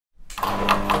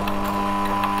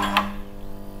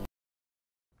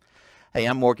Hey,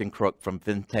 I'm Morgan Crook from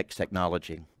Ventex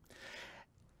Technology.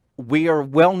 We are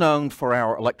well known for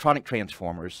our electronic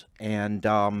transformers, and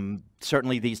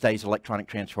certainly these days electronic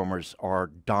transformers are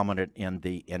dominant in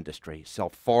the industry. Sell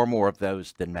far more of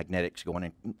those than magnetics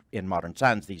going in modern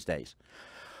science these days.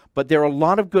 But there are a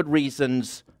lot of good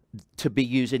reasons to be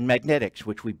using magnetics,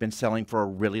 which we've been selling for a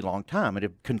really long time and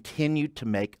have continued to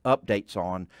make updates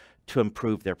on to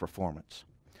improve their performance.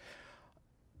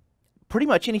 Pretty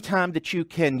much any time that you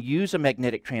can use a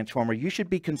magnetic transformer, you should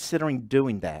be considering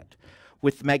doing that.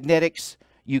 With magnetics,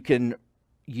 you can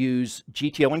use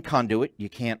GTO and conduit. You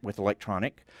can't with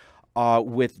electronic.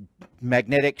 With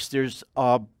magnetics, there's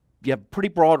you have a pretty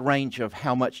broad range of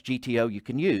how much GTO you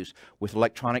can use. With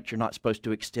electronics, you're not supposed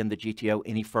to extend the GTO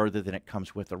any further than it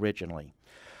comes with originally.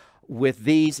 With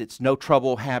these, it's no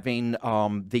trouble having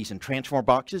these in transformer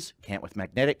boxes. Can't with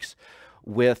magnetics.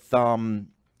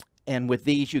 And with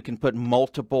these, you can put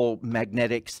multiple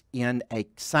magnetics in a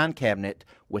sign cabinet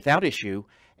without issue,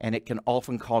 and it can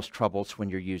often cause troubles when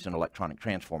you're using electronic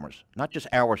transformers. Not just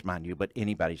ours, mind you, but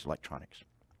anybody's electronics.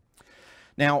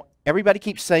 Now, everybody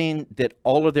keeps saying that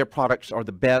all of their products are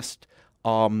the best.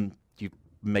 You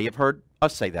may have heard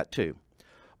us say that too.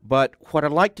 But what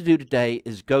I'd like to do today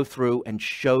is go through and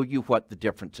show you what the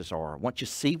differences are. I want you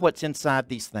to see what's inside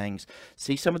these things,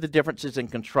 see some of the differences in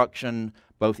construction,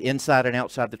 both inside and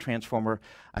outside the transformer.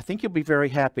 I think you'll be very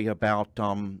happy about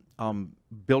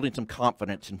building some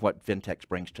confidence in what Ventex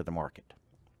brings to the market.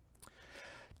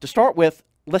 To start with,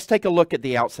 let's take a look at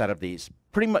the outside of these.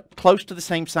 Pretty much close to the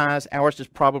same size. Ours is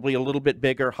probably a little bit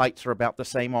bigger. Heights are about the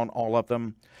same on all of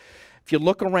them. If you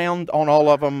look around on all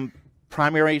of them,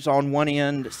 primaries on one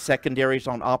end, secondaries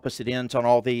on opposite ends on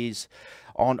all these.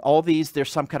 On all these,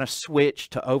 there's some kind of switch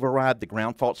to override the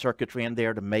ground fault circuitry in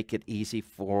there to make it easy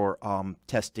for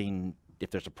testing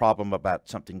if there's a problem about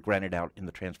something grounded out in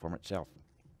the transformer itself.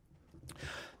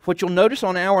 What you'll notice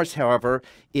on ours, however,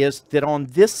 is that on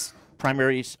this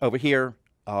primaries over here,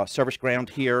 service ground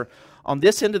here, on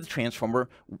this end of the transformer,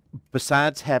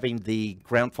 besides having the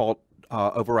ground fault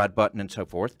override button and so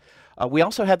forth, we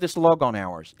also have this lug on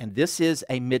ours, and this is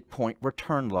a midpoint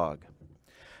return lug.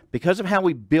 Because of how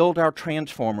we build our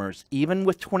transformers, even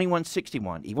with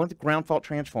 2161, even with the ground fault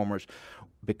transformers,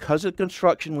 because of the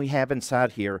construction we have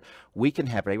inside here, we can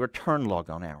have a return lug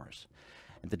on ours.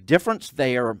 And the difference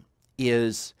there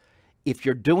is if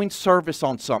you're doing service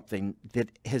on something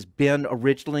that has been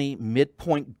originally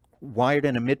midpoint wired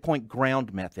in a midpoint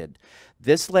ground method,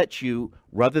 this lets you,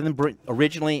 rather than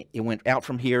originally it went out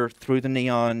from here through the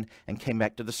neon and came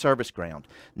back to the service ground.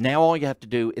 Now all you have to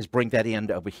do is bring that end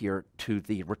over here to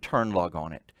the return lug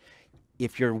on it.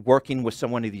 If you're working with some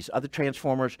one of these other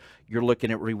transformers, you're looking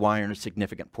at rewiring a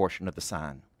significant portion of the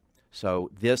sign.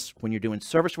 So this, when you're doing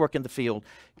service work in the field,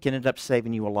 can end up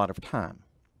saving you a lot of time.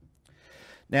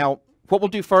 Now, what we'll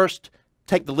do first,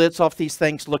 take the lids off these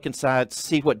things, look inside,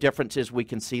 see what differences we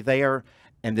can see there,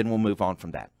 and then we'll move on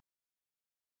from that.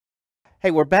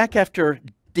 Hey, we're back after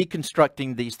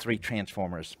deconstructing these three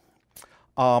transformers.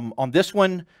 On this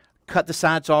one, cut the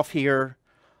sides off here,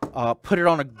 put it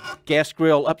on a gas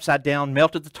grill upside down,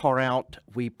 melted the tar out.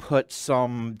 We put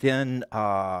some, then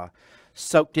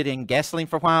soaked it in gasoline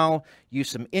for a while,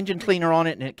 used some engine cleaner on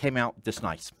it, and it came out this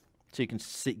nice. So you can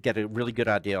get a really good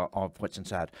idea of what's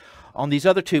inside. On these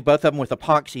other two, both of them with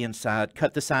epoxy inside,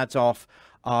 cut the sides off,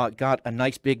 got a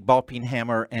nice big ball peen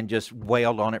hammer and just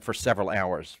wailed on it for several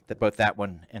hours. Both that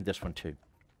one and this one too.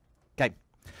 Okay,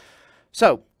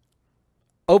 so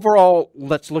overall,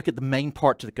 let's look at the main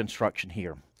parts of the construction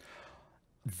here.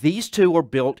 These two are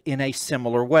built in a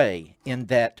similar way in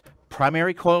that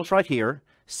primary coils right here,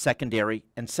 secondary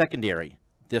and secondary.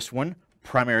 This one,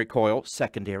 primary coil,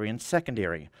 secondary and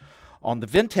secondary. On the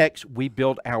Ventex, we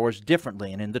build ours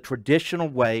differently and in the traditional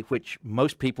way, which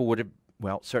most people would have,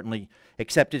 well, certainly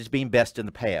accepted as being best in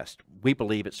the past. We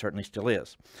believe it certainly still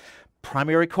is.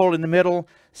 Primary coil in the middle,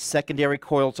 secondary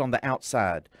coils on the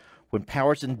outside. When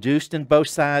power is induced in both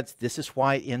sides, this is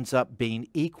why it ends up being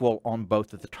equal on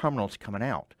both of the terminals coming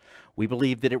out. We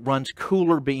believe that it runs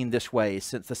cooler being this way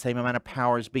since the same amount of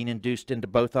power is being induced into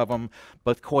both of them.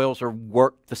 Both coils are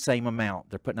worked the same amount.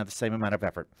 They're putting out the same amount of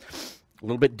effort. A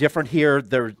little bit different here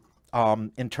there,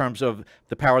 in terms of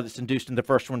the power that's induced in the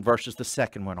first one versus the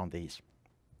second one on these.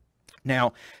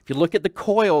 Now, if you look at the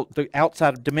coil, the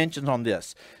outside dimensions on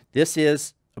this, this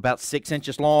is about 6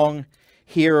 inches long.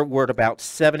 Here we're at about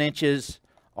 7 inches.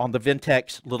 On the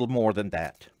Ventex, a little more than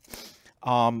that.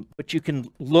 But you can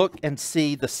look and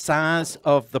see the size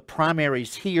of the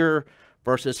primaries here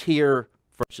versus here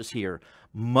versus here.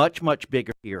 Much, much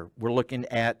bigger here. We're looking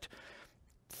at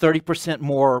 30%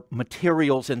 more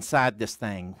materials inside this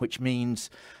thing, which means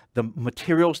The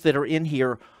materials that are in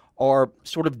here are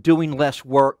sort of doing less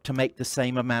work to make the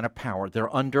same amount of power.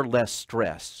 They're under less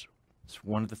stress. It's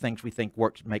one of the things we think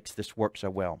makes this work so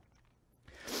well.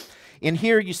 In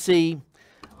here you see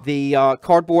the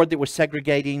cardboard that was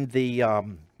segregating the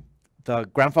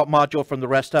ground fault module from the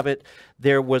rest of it.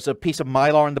 There was a piece of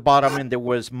mylar on the bottom, and there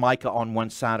was mica on one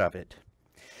side of it.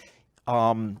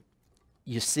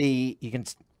 You see,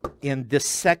 in this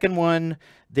second one,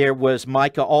 there was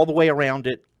mica all the way around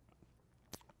it.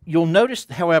 You'll notice,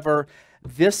 however,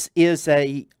 this is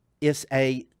a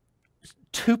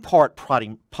two-part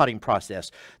potting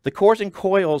process. The cores and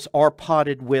coils are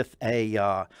potted with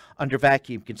a under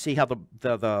vacuum. You can see how the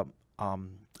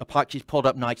epoxy is pulled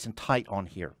up nice and tight on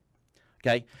here.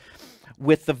 Okay,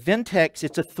 with the Ventex,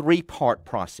 it's a three-part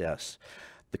process.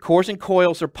 The cores and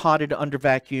coils are potted under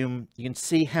vacuum. You can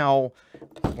see how,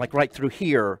 like right through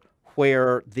here,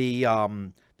 where the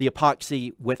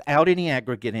epoxy, without any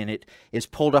aggregate in it, is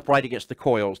pulled up right against the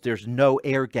coils. There's no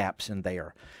air gaps in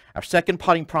there. Our second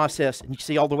potting process, and you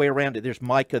see all the way around it, there's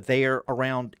mica there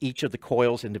around each of the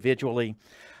coils individually.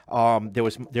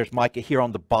 There's mica here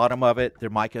on the bottom of it.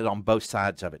 There's mica on both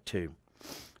sides of it too.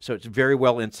 So it's very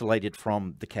well insulated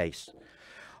from the case.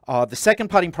 The second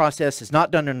potting process is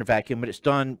not done under vacuum, but it's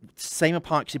done same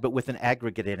epoxy but with an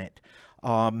aggregate in it.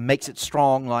 Makes it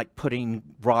strong, like putting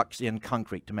rocks in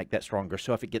concrete to make that stronger.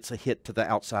 So if it gets a hit to the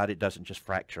outside, it doesn't just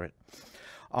fracture it.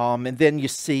 And then you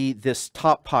see this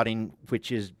top potting,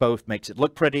 which is both makes it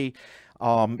look pretty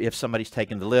if somebody's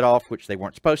taken the lid off, which they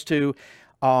weren't supposed to.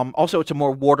 Also, it's a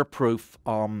more waterproof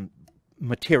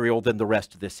material than the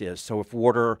rest of this is. So if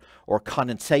water or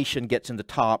condensation gets in the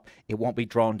top, it won't be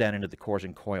drawn down into the cores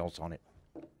and coils on it.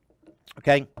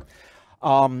 Okay?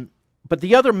 But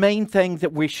the other main thing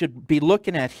that we should be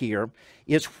looking at here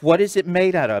is what is it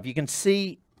made out of? You can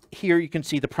see here, you can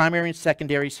see the primary and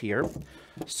secondaries here.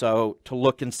 So to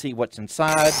look and see what's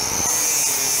inside.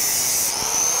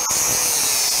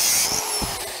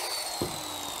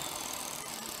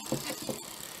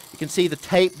 You can see the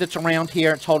tape that's around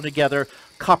here. It's holding together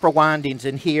copper windings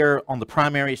in here on the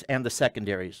primaries and the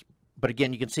secondaries. But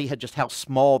again, you can see just how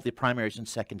small the primaries and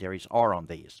secondaries are on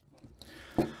these.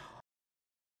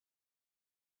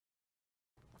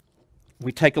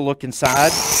 We take a look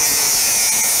inside.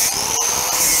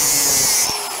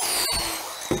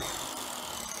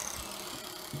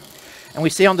 And we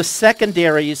see on the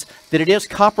secondaries that it is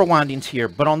copper windings here,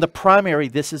 but on the primary,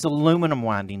 this is aluminum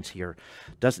windings here.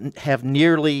 Doesn't have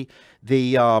nearly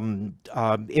the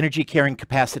energy carrying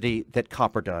capacity that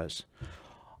copper does.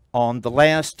 On the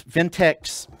last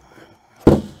Ventex,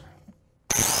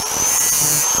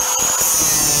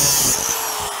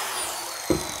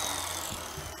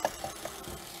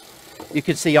 you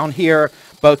can see on here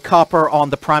both copper on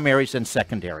the primaries and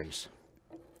secondaries.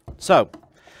 So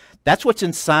that's what's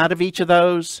inside of each of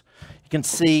those. You can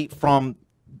see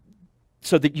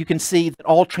so that you can see that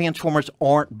all transformers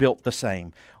aren't built the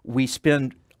same. We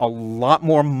spend a lot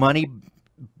more money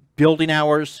building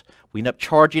ours. We end up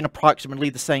charging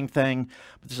approximately the same thing,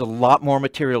 but there's a lot more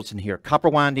materials in here. Copper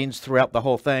windings throughout the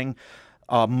whole thing.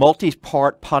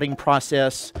 Multi-part potting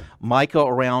process, mica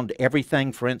around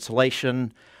everything for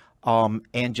insulation.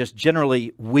 And just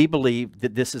generally, we believe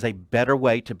that this is a better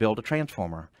way to build a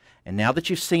transformer. And now that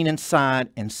you've seen inside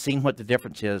and seen what the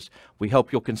difference is, we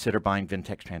hope you'll consider buying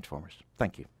Ventex transformers.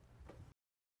 Thank you.